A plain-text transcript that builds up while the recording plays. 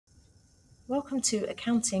Welcome to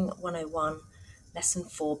Accounting 101, Lesson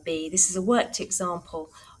 4B. This is a worked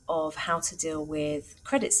example of how to deal with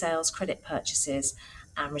credit sales, credit purchases,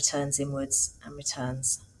 and returns inwards and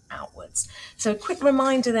returns outwards. So a quick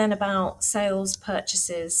reminder then about sales,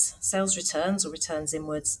 purchases, sales returns or returns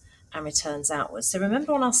inwards and returns outwards. So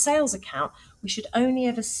remember, on our sales account, we should only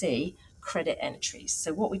ever see credit entries.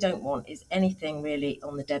 So what we don't want is anything really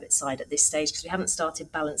on the debit side at this stage, because we haven't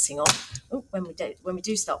started balancing off. When we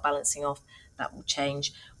do start balancing off, that will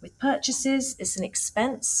change. With purchases, it's an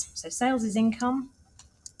expense. So sales is income.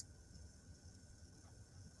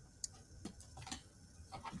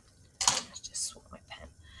 Just swap my pen.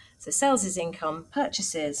 So sales is income,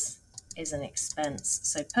 purchases is an expense.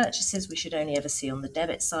 So purchases we should only ever see on the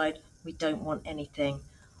debit side. We don't want anything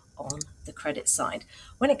on the credit side.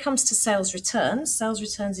 When it comes to sales returns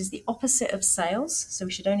is the opposite of sales. So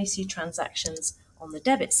we should only see transactions on the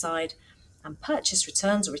debit side. And purchase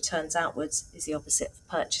returns or returns outwards is the opposite of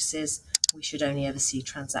purchases. We should only ever see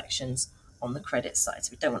transactions on the credit side.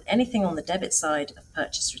 So we don't want anything on the debit side of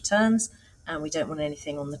purchase returns, and we don't want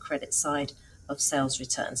anything on the credit side of sales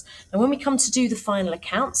returns. Now, when we come to do the final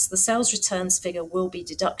accounts, the sales returns figure will be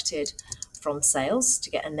deducted from sales to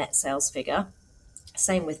get a net sales figure.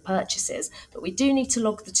 Same with purchases, but we do need to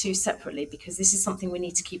log the two separately, because this is something we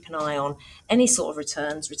need to keep an eye on. Any sort of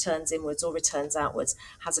returns inwards or returns outwards,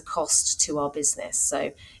 has a cost to our business.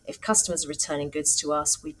 So if customers are returning goods to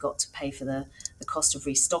us, we've got to pay for the cost of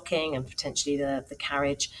restocking and potentially the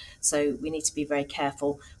carriage. So we need to be very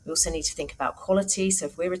careful. We also need to think about quality. So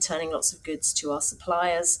if we're returning lots of goods to our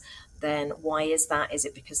suppliers, then why is that? Is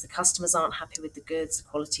it because the customers aren't happy with the goods, the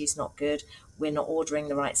quality is not good, we're not ordering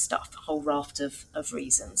the right stuff? A whole raft of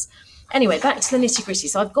reasons. Anyway, back to the nitty gritty.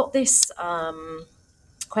 So I've got this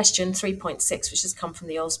question 3.6, which has come from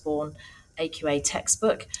the Osborne AQA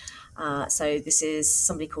textbook. So this is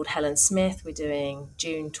somebody called Helen Smith. We're doing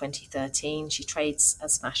June 2013. She trades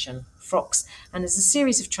as fashion frocks. And there's a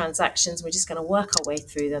series of transactions. We're just going to work our way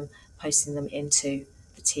through them, posting them into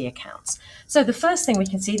the T accounts. So the first thing we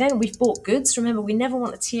can see then, we've bought goods. Remember, we never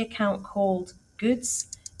want a T account called goods.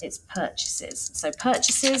 It's purchases. So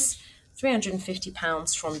purchases,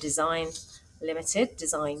 £350 from Designs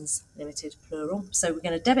Limited, plural. So we're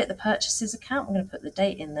going to debit the purchases account. We're going to put the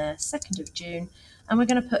date in there, 2nd of June, and we're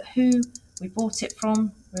going to put who we bought it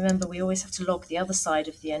from. Remember, we always have to log the other side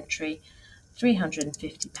of the entry,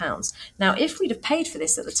 £350. Now, if we'd have paid for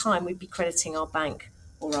this at the time, we'd be crediting our bank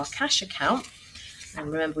or our cash account.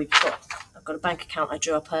 And remember, I've got a bank account I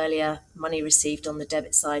drew up earlier, money received on the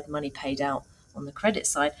debit side, money paid out on the credit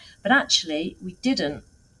side. But actually, we didn't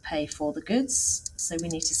pay for the goods, so we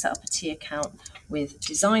need to set up a T account with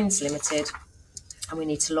Designs Limited, and we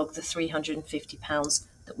need to log the £350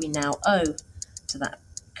 that we now owe to that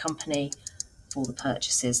company for the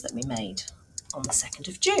purchases that we made on the 2nd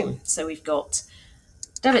of June. So we've got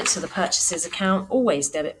debit to the purchases account, always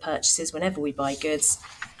debit purchases whenever we buy goods,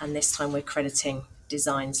 and this time we're crediting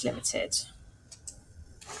Designs Limited.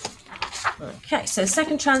 Okay, so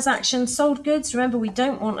second transaction, sold goods. Remember, we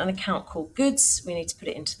don't want an account called goods. We need to put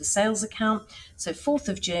it into the sales account. So 4th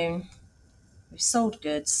of June, we've sold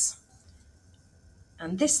goods.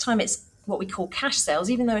 And this time it's what we call cash sales.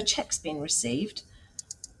 Even though a check's been received,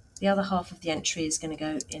 the other half of the entry is going to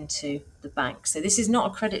go into the bank. So this is not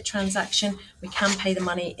a credit transaction. We can pay the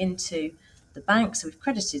money into the bank. So we've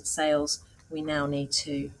credited sales. We now need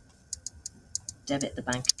to debit the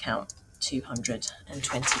bank account,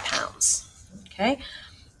 £220. Okay,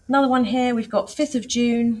 another one here, we've got 5th of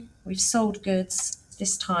June, we've sold goods.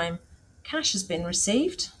 This time cash has been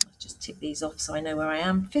received. I'll just tick these off so I know where I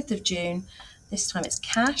am. 5th of June, this time it's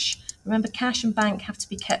cash. Remember, cash and bank have to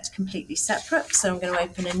be kept completely separate. So I'm going to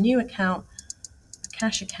open a new account, a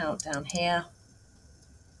cash account down here,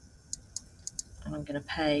 and I'm going to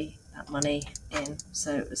pay that money in.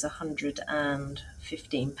 So it was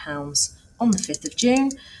 £115 on the 5th of June.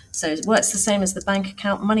 So it works the same as the bank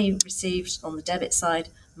account. Money received on the debit side,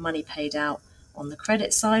 money paid out on the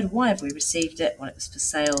credit side. Why have we received it? Well, it was for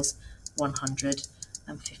sales,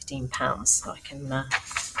 £115. So I can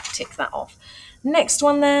tick that off. Next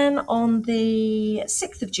one then, on the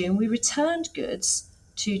 6th of June, we returned goods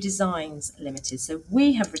to Designs Limited. So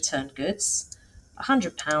we have returned goods,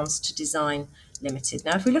 £100 to Design Limited.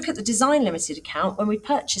 Now, if we look at the Design Limited account, when we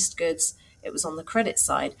purchased goods, it was on the credit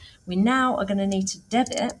side. We now are going to need to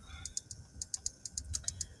debit,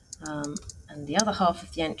 and the other half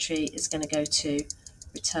of the entry is going to go to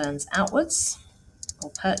returns outwards, or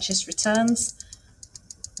purchase returns,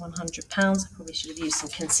 £100. I probably should have used some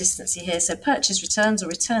consistency here. So purchase returns or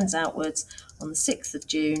returns outwards on the 6th of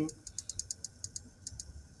June,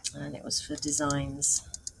 and it was for Designs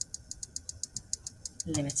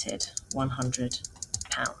Limited, £100.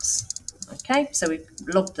 Okay, so we've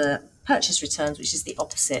logged the purchase returns, which is the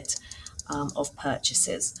opposite of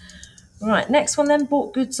purchases. Right, next one then,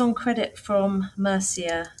 bought goods on credit from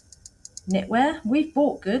Mercia Knitwear. We've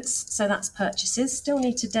bought goods, so that's purchases. Still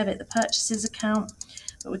need to debit the purchases account,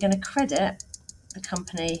 but we're going to credit the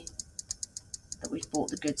company that we've bought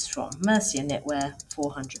the goods from, Mercia Knitwear,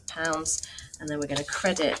 £400, and then we're going to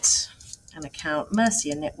credit an account,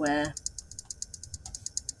 Mercia Knitwear,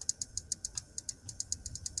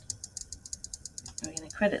 we're going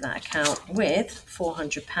to credit that account with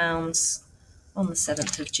 £400 on the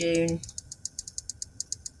 7th of June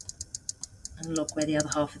and log where the other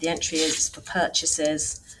half of the entry is for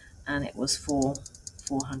purchases, and it was for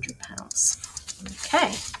 £400.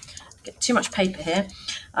 Okay, get too much paper here.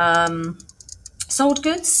 Sold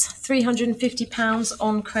goods, £350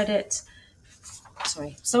 on credit.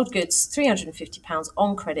 Sorry, sold goods, £350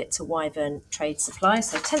 on credit to Wyvern Trade Supply.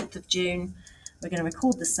 So 10th of June, we're going to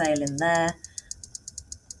record the sale in there.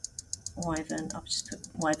 Wyvern, I'll just put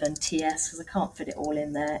Wyvern TS because I can't fit it all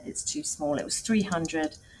in there. It's too small. It was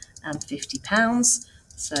 £350.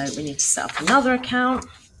 So we need to set up another account,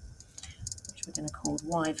 which we're going to call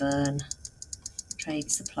Wyvern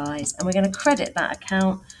Trade Supplies. And we're going to credit that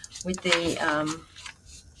account with the,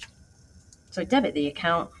 debit the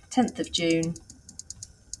account, 10th of June,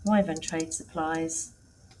 Wyvern Trade Supplies.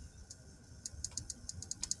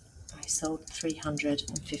 I sold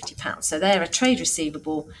 £350. So they're a trade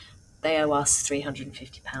receivable. They owe us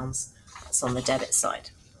 £350. That's on the debit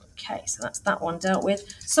side. Okay, so that's that one dealt with.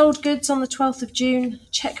 Sold goods on the 12th of June,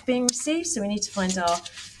 cheque being received. So we need to find our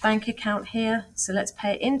bank account here. So let's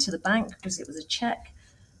pay it into the bank because it was a cheque.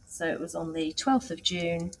 So it was on the 12th of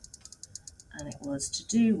June and it was to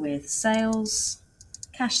do with sales,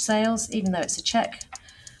 cash sales, even though it's a cheque.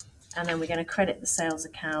 And then we're going to credit the sales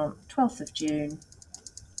account, 12th of June.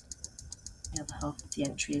 The other half of the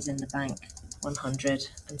entry is in the bank,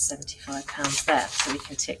 £175 there. So we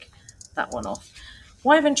can tick that one off.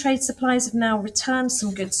 Wyvern Trade Supplies have now returned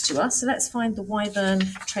some goods to us. So let's find the Wyvern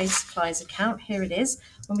Trade Supplies account. Here it is.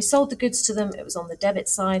 When we sold the goods to them, it was on the debit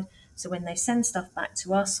side. So when they send stuff back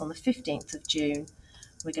to us on the 15th of June,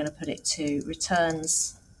 we're going to put it to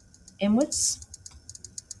returns inwards,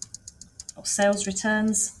 or sales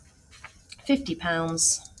returns,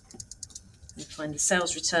 £50. We find the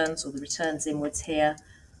sales returns or the returns inwards here,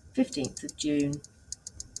 15th of June,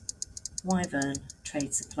 Wyvern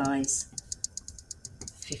Trade Supplies,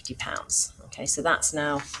 £50. Okay, so that's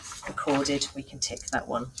now recorded. We can tick that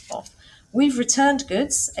one off. We've returned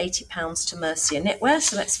goods, £80 to Mercia Knitwear.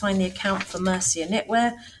 So let's find the account for Mercia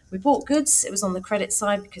Knitwear. We bought goods. It was on the credit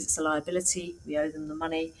side because it's a liability. We owe them the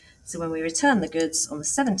money. So when we return the goods on the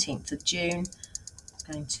 17th of June,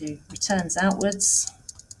 going to returns outwards,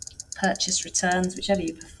 purchase returns, whichever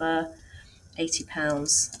you prefer,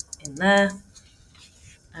 £80 in there,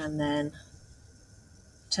 and then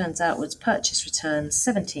returns outwards, purchase returns,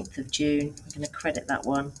 17th of June, we're going to credit that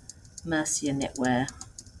one, Mercia Knitwear,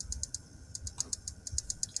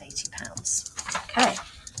 £80. Okay.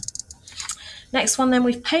 Next one then,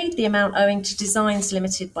 we've paid the amount owing to Designs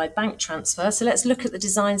Limited by bank transfer. So let's look at the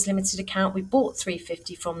Designs Limited account. We bought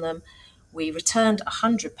 £350 from them. We returned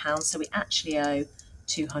 £100, so we actually owe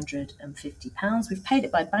 £250. We've paid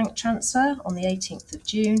it by bank transfer on the 18th of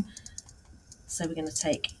June. So we're going to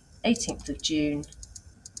take 18th of June,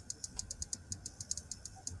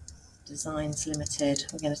 Designs Limited.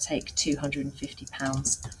 We're going to take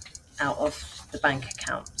 £250 out of the bank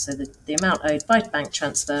account. So the amount owed by bank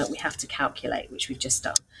transfer we have to calculate, which we've just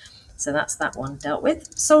done. So that's that one dealt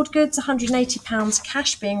with. Sold goods, £180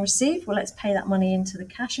 cash being received. Well, let's pay that money into the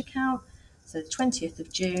cash account. So the 20th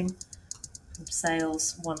of June, from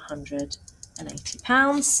sales, £180.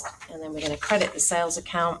 And then we're going to credit the sales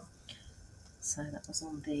account. So that was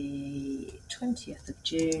on the 20th of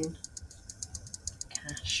June,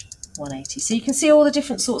 cash, 180. So you can see all the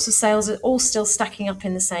different sorts of sales are all still stacking up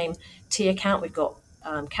in the same T account. We've got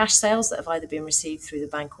cash sales that have either been received through the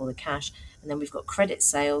bank or the cash, and then we've got credit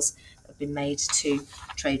sales that have been made to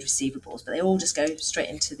trade receivables, but they all just go straight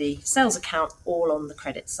into the sales account, all on the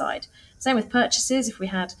credit side. Same with purchases. If we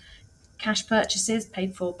had cash purchases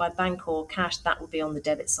paid for by bank or cash, that will be on the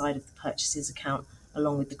debit side of the purchases account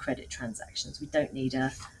along with the credit transactions. We don't need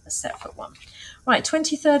a separate one. Right,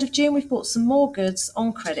 23rd of June, we've bought some more goods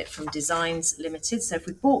on credit from Designs Limited. So if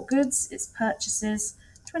we bought goods, it's purchases,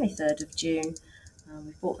 23rd of June.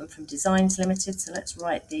 We've bought them from Designs Limited, so let's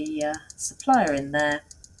write the supplier in there.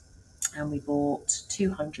 And we bought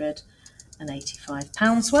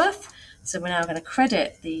 £285 worth. So we're now going to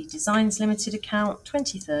credit the Designs Limited account,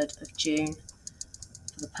 23rd of June,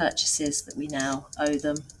 for the purchases that we now owe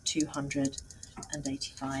them,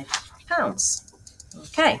 £285.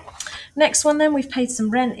 Okay, next one then, we've paid some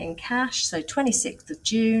rent in cash. So 26th of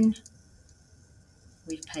June,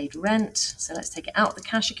 we've paid rent. So let's take it out of the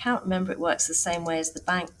cash account. Remember, it works the same way as the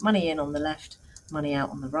bank. Money in on the left, money out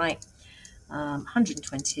on the right.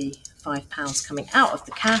 £125 coming out of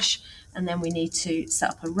the cash. And then we need to set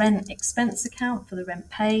up a rent expense account for the rent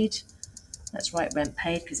paid. Let's write rent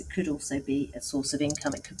paid because it could also be a source of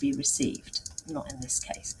income. It could be received, not in this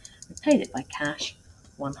case. We paid it by cash,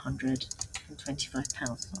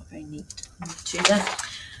 £125. Not very neat to there.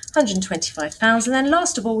 £125. And then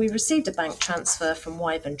last of all, we received a bank transfer from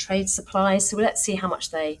Wyvern Trade Supplies. So let's see how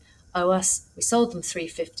much they owe us. We sold them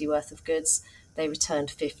 £350 worth of goods. They returned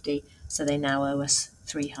 £50, so they now owe us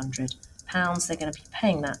 £300. They're going to be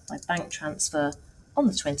paying that by bank transfer on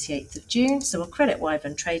the 28th of June. So we'll credit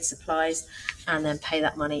Wyvern Trade Supplies and then pay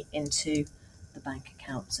that money into the bank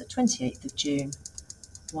account. So 28th of June,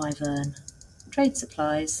 Wyvern Trade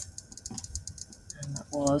Supplies. And that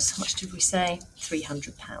was, how much did we say?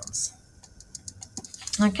 £300.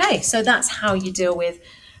 Okay, so that's how you deal with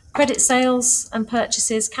credit sales and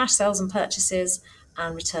purchases, cash sales and purchases,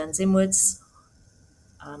 and returns inwards,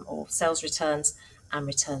 or sales returns and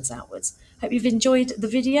returns outwards. Hope you've enjoyed the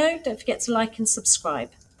video. Don't forget to like and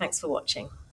subscribe. Thanks for watching.